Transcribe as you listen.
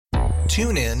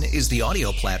TuneIn is the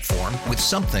audio platform with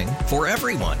something for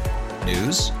everyone.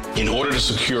 News. In order to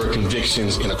secure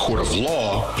convictions in a court of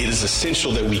law, it is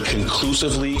essential that we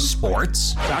conclusively.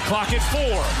 Sports. Shot clock at 4.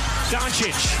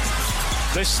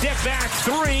 Doncic. The step back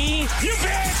 3. You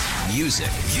bet. Music.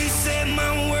 You set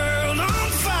my world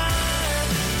on fire.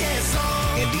 Yes,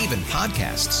 and even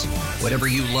podcasts. Whatever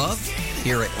you love,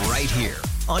 hear it right here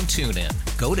on TuneIn.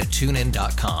 Go to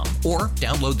TuneIn.com or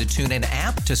download the TuneIn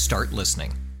app to start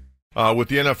listening. With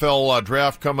the NFL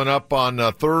draft coming up on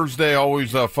Thursday,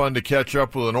 always fun to catch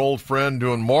up with an old friend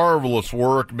doing marvelous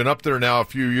work. Been up there now a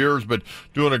few years, but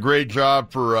doing a great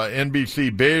job for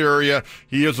NBC Bay Area.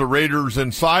 He is a Raiders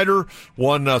insider.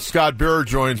 Scott Bear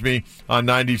joins me on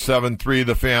 97.3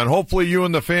 The Fan. Hopefully you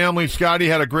and the family, Scotty,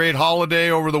 had a great holiday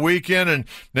over the weekend, and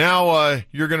now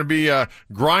you're going to be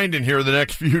grinding here the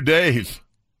next few days.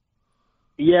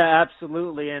 Yeah,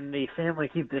 absolutely, and the family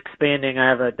keeps expanding. I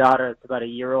have a daughter that's about a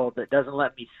year old that doesn't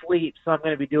let me sleep, so I'm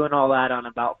going to be doing all that on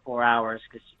about 4 hours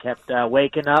because she kept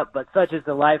waking up. But such is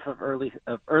the life of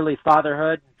early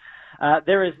fatherhood.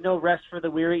 There is no rest for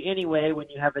the weary anyway when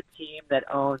you have a team that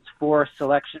owns 4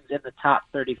 selections in the top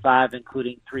 35,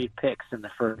 including 3 picks in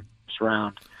the first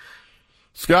round.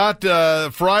 Scott,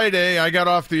 Friday, I got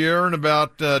off the air, and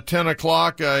about 10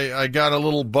 o'clock, I got a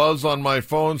little buzz on my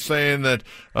phone saying that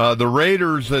the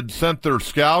Raiders had sent their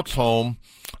scouts home.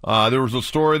 There was a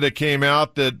story that came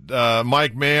out that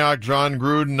Mike Mayock, John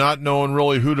Gruden, not knowing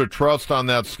really who to trust on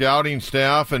that scouting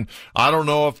staff, and I don't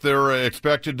know if they're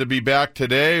expected to be back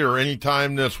today or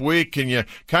anytime this week. Can you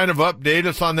kind of update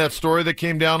us on that story that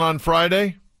came down on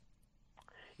Friday?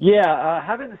 Yeah,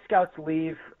 having the scouts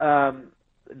leave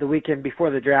the weekend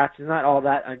before the draft is not all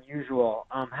that unusual.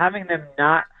 Having them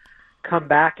not come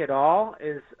back at all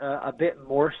is a bit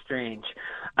more strange.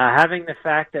 Having the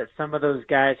fact that some of those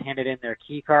guys handed in their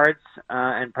key cards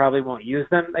and probably won't use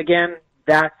them again,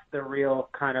 that's the real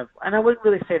kind of, and I wouldn't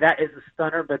really say that is a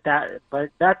stunner, but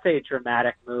that's a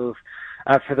dramatic move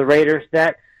for the Raiders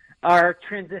that are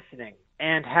transitioning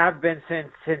and have been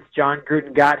since John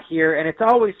Gruden got here. And it's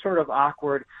always sort of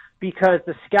awkward because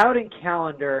the scouting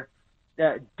calendar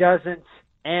doesn't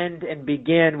end and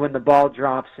begin when the ball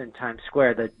drops in Times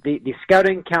Square. The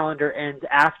scouting calendar ends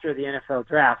after the NFL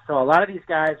draft. So a lot of these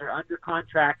guys are under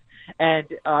contract and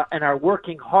are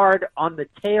working hard on the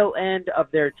tail end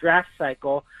of their draft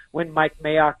cycle when Mike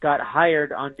Mayock got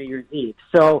hired on New Year's Eve.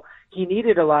 So he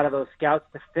needed a lot of those scouts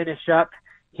to finish up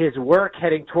his work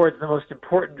heading towards the most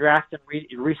important draft in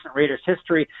recent Raiders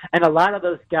history. And a lot of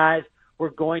those guys were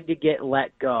going to get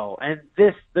let go. And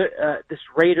this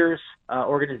Raiders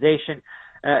organization,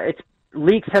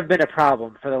 leaks have been a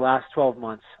problem for the last 12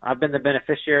 months. I've been the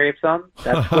beneficiary of some.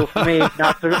 That's cool for me.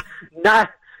 Not so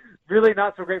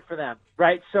great for them,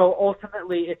 right? So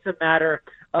ultimately, it's a matter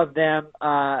of them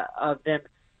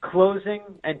closing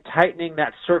and tightening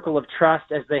that circle of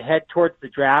trust as they head towards the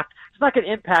draft. It's not going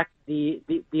to impact the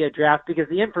draft because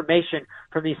the information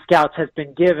from these scouts has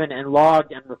been given and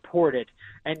logged and reported.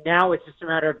 And now it's just a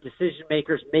matter of decision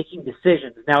makers making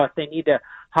decisions. Now, if they need to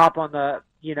hop on the,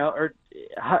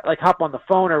 hop on the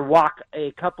phone or walk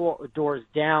a couple of doors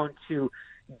down to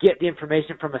get the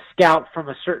information from a scout from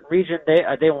a certain region,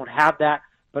 they won't have that.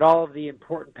 But all of the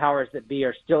important powers that be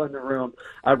are still in the room,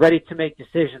 ready to make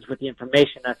decisions with the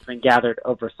information that's been gathered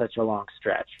over such a long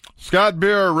stretch. Scott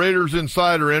Bear, Raiders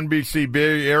insider, NBC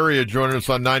Bay Area, joining us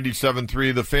on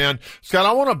 97.3 The Fan. Scott,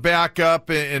 I want to back up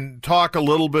and talk a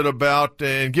little bit about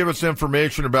and give us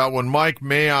information about when Mike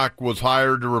Mayock was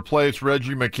hired to replace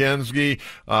Reggie McKenzie.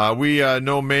 We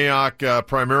know Mayock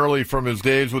primarily from his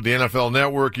days with the NFL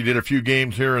Network. He did a few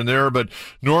games here and there, but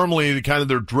normally kind of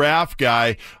their draft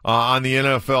guy on the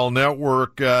NFL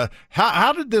Network.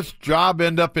 How did this job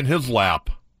end up in his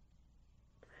lap?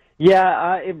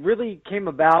 Yeah, it really came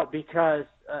about because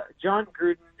John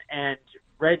Gruden and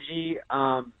Reggie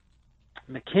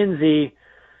McKenzie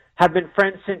have been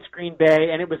friends since Green Bay,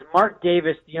 and it was Mark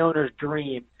Davis, the owner's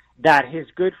dream, that his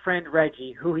good friend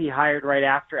Reggie, who he hired right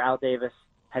after Al Davis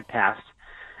had passed,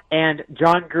 and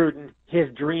John Gruden,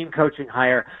 his dream coaching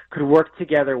hire, could work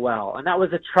together well. And that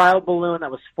was a trial balloon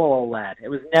that was full of lead. It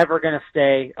was never going to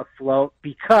stay afloat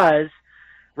because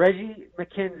Reggie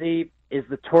McKenzie is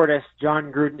the tortoise,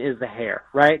 John Gruden is the hare,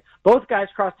 right? Both guys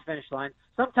cross the finish line.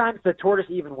 Sometimes the tortoise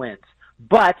even wins,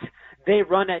 but they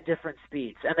run at different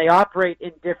speeds, and they operate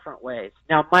in different ways.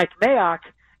 Now, Mike Mayock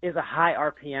is a high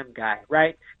RPM guy,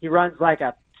 right? He runs like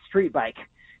a street bike.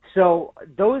 So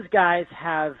those guys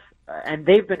have and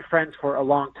they've been friends for a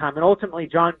long time. And ultimately,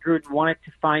 John Gruden wanted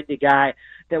to find a guy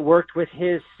that worked with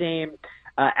his same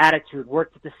attitude,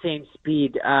 worked at the same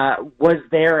speed, was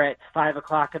there at 5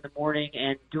 o'clock in the morning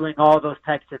and doing all those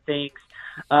types of things,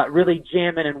 really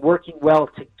jamming and working well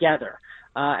together.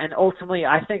 And ultimately,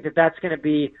 I think that that's going to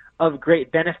be of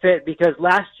great benefit because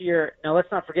last year, now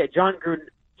let's not forget, John Gruden,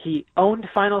 he owned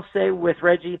final say with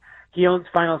Reggie. He owns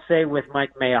final say with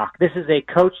Mike Mayock. This is a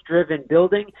coach-driven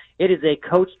building. It is a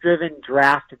coach-driven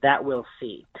draft that we'll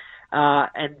see.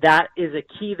 And that is a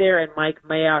key there, and Mike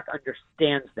Mayock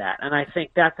understands that. And I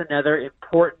think that's another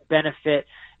important benefit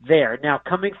there. Now,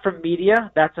 coming from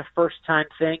media, that's a first-time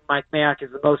thing. Mike Mayock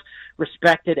is the most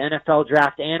respected NFL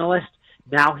draft analyst.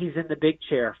 Now he's in the big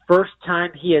chair. First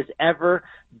time he has ever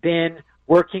been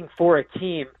working for a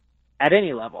team at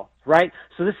any level, right?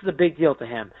 So this is a big deal to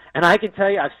him. And I can tell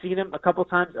you, I've seen him a couple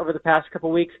times over the past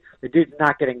couple weeks. The dude's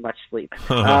not getting much sleep.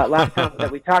 Last time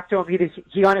that we talked to him,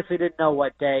 he honestly didn't know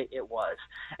what day it was.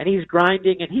 And he's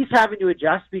grinding, and he's having to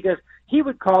adjust because he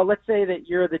would call, let's say that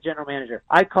you're the general manager.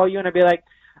 I'd call you, and I'd be like,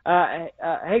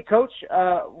 hey, Coach,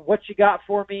 what you got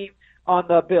for me on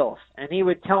the Bills? And he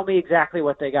would tell me exactly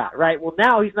what they got, right? Well,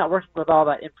 now he's not working with all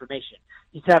that information.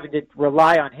 He's having to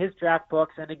rely on his draft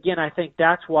books. And again, I think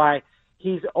that's why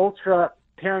he's ultra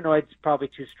paranoid, is probably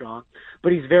too strong,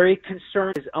 but he's very concerned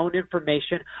with his own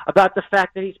information about the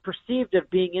fact that he's perceived of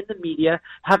being in the media,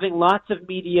 having lots of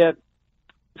media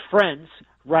friends,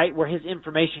 right, where his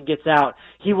information gets out.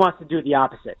 He wants to do the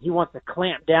opposite. He wants to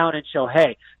clamp down and show,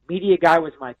 hey, media guy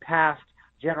was my past,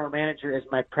 general manager is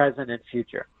my present and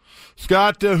future.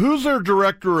 Scott, who's their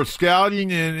director of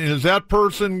scouting, and is that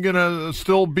person going to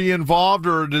still be involved,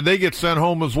 or did they get sent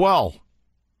home as well?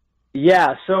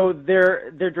 Yeah, so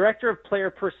their director of player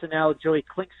personnel, Joey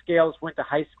Clinkscales, went to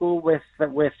high school with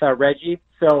Reggie,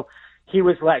 so he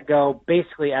was let go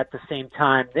basically at the same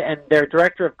time. And their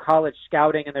director of college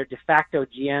scouting and their de facto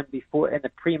GM before in the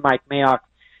pre-Mike Mayock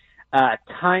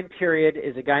time period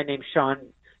is a guy named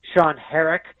Sean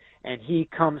Herrick, and he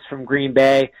comes from Green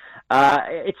Bay.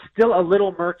 It's still a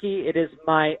little murky. It is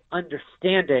my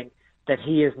understanding that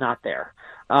he is not there.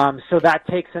 So that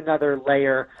takes another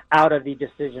layer out of the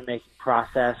decision-making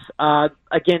process.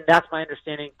 Again, that's my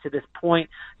understanding to this point.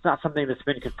 It's not something that's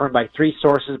been confirmed by 3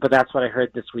 sources, but that's what I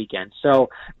heard this weekend. So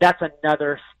that's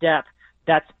another step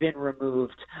that's been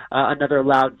removed, another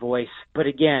loud voice. But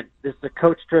again, this is a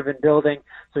coach-driven building.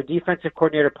 So defensive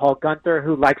coordinator Paul Gunther,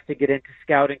 who likes to get into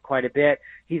scouting quite a bit,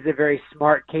 he's a very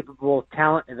smart, capable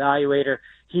talent evaluator.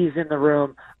 He's in the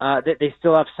room. They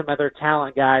still have some other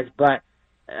talent guys, but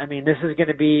I mean, this is going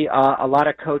to be a lot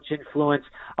of coach influence,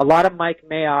 a lot of Mike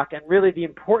Mayock, and really the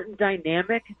important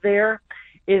dynamic there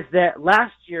is that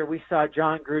last year we saw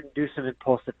John Gruden do some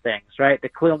impulsive things, right? The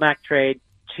Khalil Mack trade,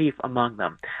 chief among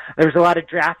them. There was a lot of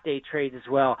draft day trades as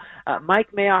well.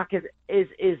 Mike Mayock is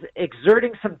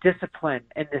exerting some discipline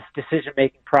in this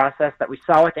decision-making process that we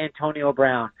saw with Antonio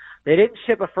Brown. They didn't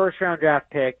ship a first-round draft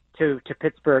pick to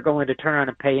Pittsburgh only to turn around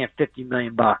and pay him $50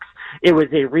 million. It was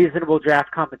a reasonable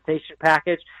draft compensation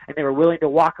package, and they were willing to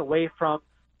walk away from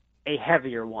a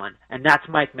heavier one, and that's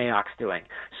Mike Mayock's doing.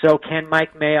 So can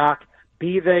Mike Mayock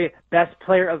be the best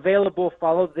player available,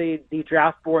 follow the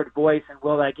draft board voice, and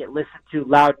will that get listened to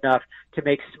loud enough to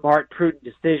make smart, prudent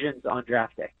decisions on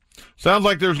draft day? Sounds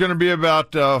like there's going to be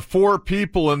about 4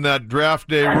 people in that draft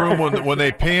day room when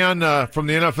they pan from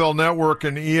the NFL Network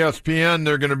and ESPN.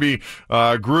 They're going to be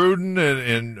Gruden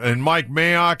and Mike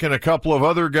Mayock and a couple of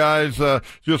other guys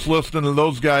just listening to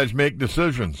those guys make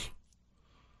decisions.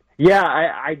 Yeah,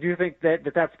 I do think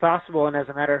that's possible. And as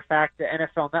a matter of fact, the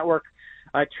NFL Network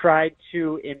tried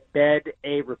to embed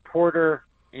a reporter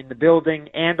in the building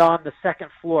and on the second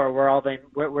floor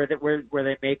where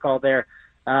they make all their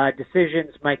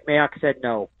decisions. Mike Mayock said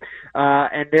no.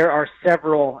 And there are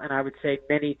several, and I would say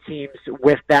many teams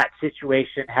with that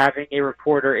situation having a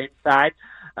reporter inside.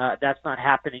 That's not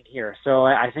happening here. So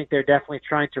I think they're definitely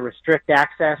trying to restrict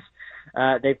access.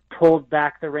 They've pulled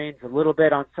back the reins a little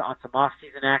bit on some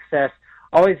off-season access.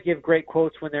 Always give great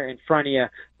quotes when they're in front of you,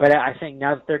 but I think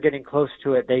now that they're getting close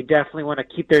to it, they definitely want to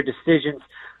keep their decisions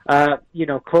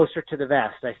closer to the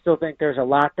vest. I still think there's a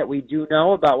lot that we do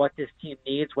know about what this team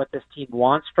needs, what this team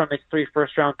wants from its 3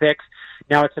 first-round picks.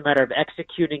 Now it's a matter of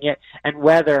executing it, and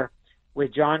whether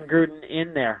with John Gruden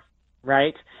in there,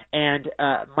 right, and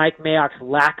Mike Mayock's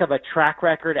lack of a track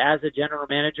record as a general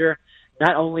manager,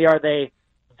 not only are they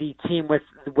the team with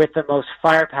the most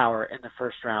firepower in the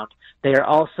first round, they are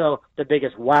also the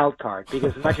biggest wild card,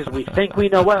 because as much as we think we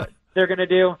know what they're going to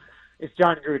do, it's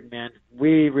John Gruden, man.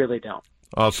 We really don't.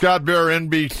 Scott Bear,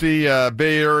 NBC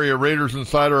Bay Area Raiders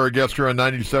Insider, our guest here on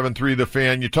 97.3 The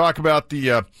Fan. You talk about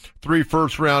the 3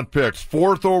 first-round picks,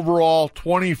 4th overall,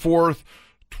 24th,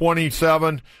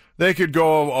 27. they could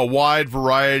go a wide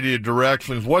variety of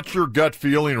directions. What's your gut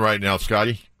feeling right now,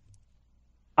 Scotty?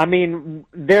 I mean,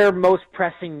 their most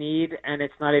pressing need, and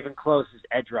it's not even close, is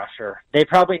edge rusher. They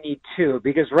probably need two,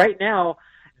 because right now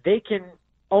they can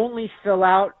only fill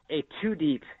out a two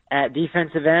deep at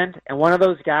defensive end, and one of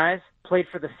those guys played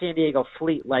for the San Diego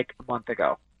Fleet like a month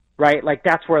ago, right? Like,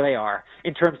 that's where they are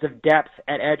in terms of depth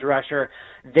at edge rusher.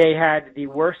 They had the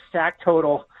worst sack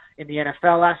total in the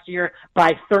NFL last year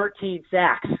by 13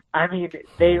 sacks. I mean,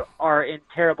 they are in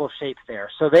terrible shape there.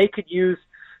 So they could use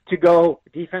to go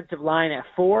defensive line at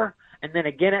 4 and then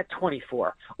again at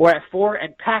 24, or at 4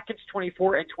 and package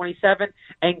 24 and 27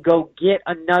 and go get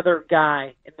another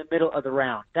guy in the middle of the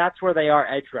round. That's where they are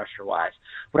edge rusher-wise.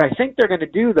 What I think they're going to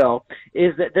do, though,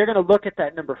 is that they're going to look at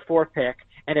that number 4 pick,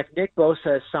 and if Nick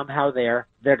Bosa is somehow there,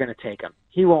 they're going to take him.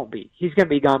 He won't be. He's going to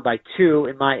be gone by 2,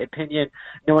 in my opinion,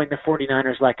 knowing the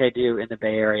 49ers like I do in the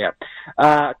Bay Area.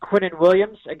 Quinnen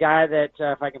Williams, a guy that,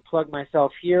 if I can plug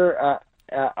myself here,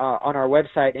 on our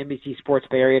website,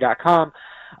 NBCSportsBayArea.com,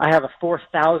 I have a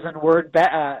 4,000-word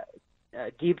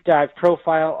deep dive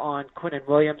profile on Quinnen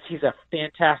Williams. He's a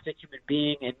fantastic human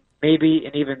being and maybe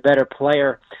an even better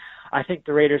player. I think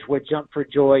the Raiders would jump for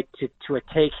joy to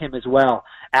take him as well.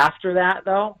 After that,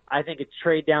 though, I think a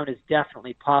trade down is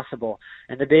definitely possible.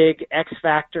 And the big X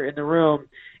factor in the room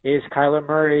is Kyler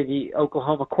Murray, the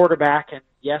Oklahoma quarterback. And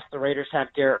yes, the Raiders have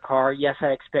Derek Carr. Yes, I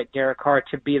expect Derek Carr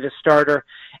to be the starter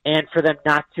and for them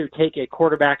not to take a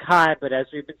quarterback high. But as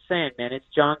we've been saying, man, it's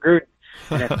John Gruden.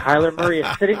 And if Kyler Murray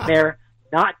is sitting there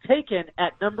not taken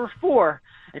at number 4,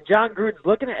 and John Gruden's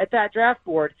looking at that draft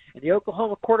board, and the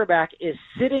Oklahoma quarterback is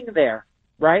sitting there,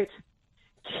 right?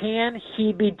 Can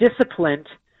he be disciplined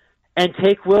and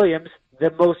take Williams, the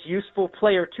most useful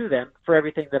player to them, for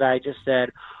everything that I just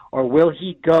said, or will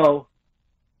he go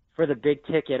for the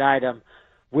big-ticket item?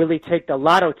 Will he take the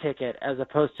lotto ticket as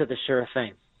opposed to the sure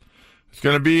thing? It's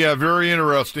going to be very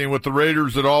interesting with the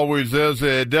Raiders. It always is.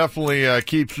 It definitely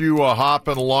keeps you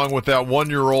hopping along with that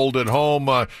 1-year-old at home.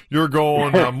 You're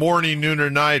going morning, noon, or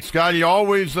night. Scotty,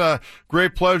 always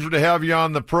great pleasure to have you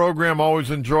on the program.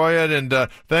 Always enjoy it, and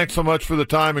thanks so much for the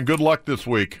time, and good luck this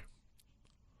week.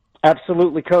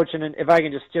 Absolutely, Coach. And if I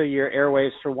can just steal your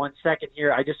airwaves for 1 second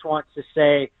here, I just want to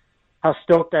say how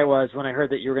stoked I was when I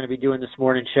heard that you were going to be doing this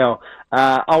morning show.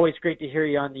 Always great to hear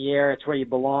you on the air. It's where you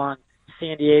belong.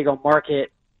 San Diego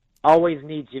market always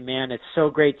needs you, man. It's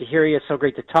so great to hear you. It's so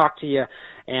great to talk to you.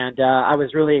 And I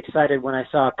was really excited when I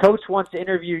saw Coach wants to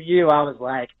interview you. I was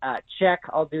like, check.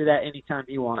 I'll do that anytime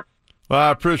you want. Well, I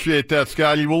appreciate that,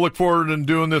 Scotty. We'll look forward to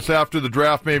doing this after the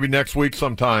draft, maybe next week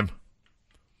sometime.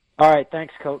 All right.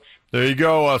 Thanks, Coach. There you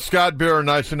go. Scott Bair,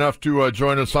 nice enough to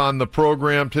join us on the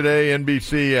program today.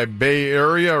 NBC Bay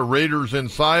Area Raiders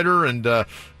Insider. And,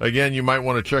 again, you might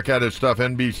want to check out his stuff,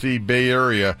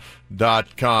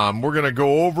 NBCBayArea.com. We're going to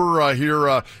go over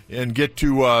here and get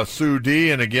to Sue D.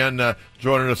 And, again,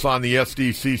 joining us on the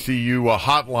SDCCU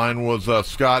hotline was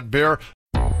Scott Bair.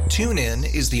 TuneIn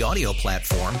is the audio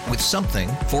platform with something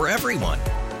for everyone.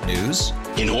 News.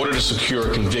 In order to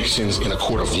secure convictions in a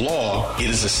court of law, it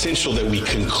is essential that we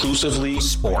conclusively.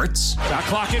 Sports. Shot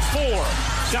clock at 4.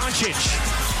 Doncic.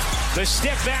 The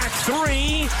step back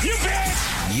 3. You bet.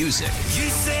 Music.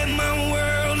 You set my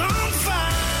world on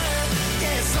fire.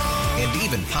 Yes, and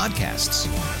even podcasts.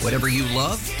 Whatever you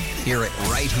love, hear it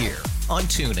right here on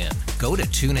TuneIn. Go to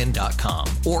TuneIn.com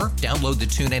or download the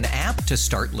TuneIn app to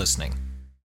start listening.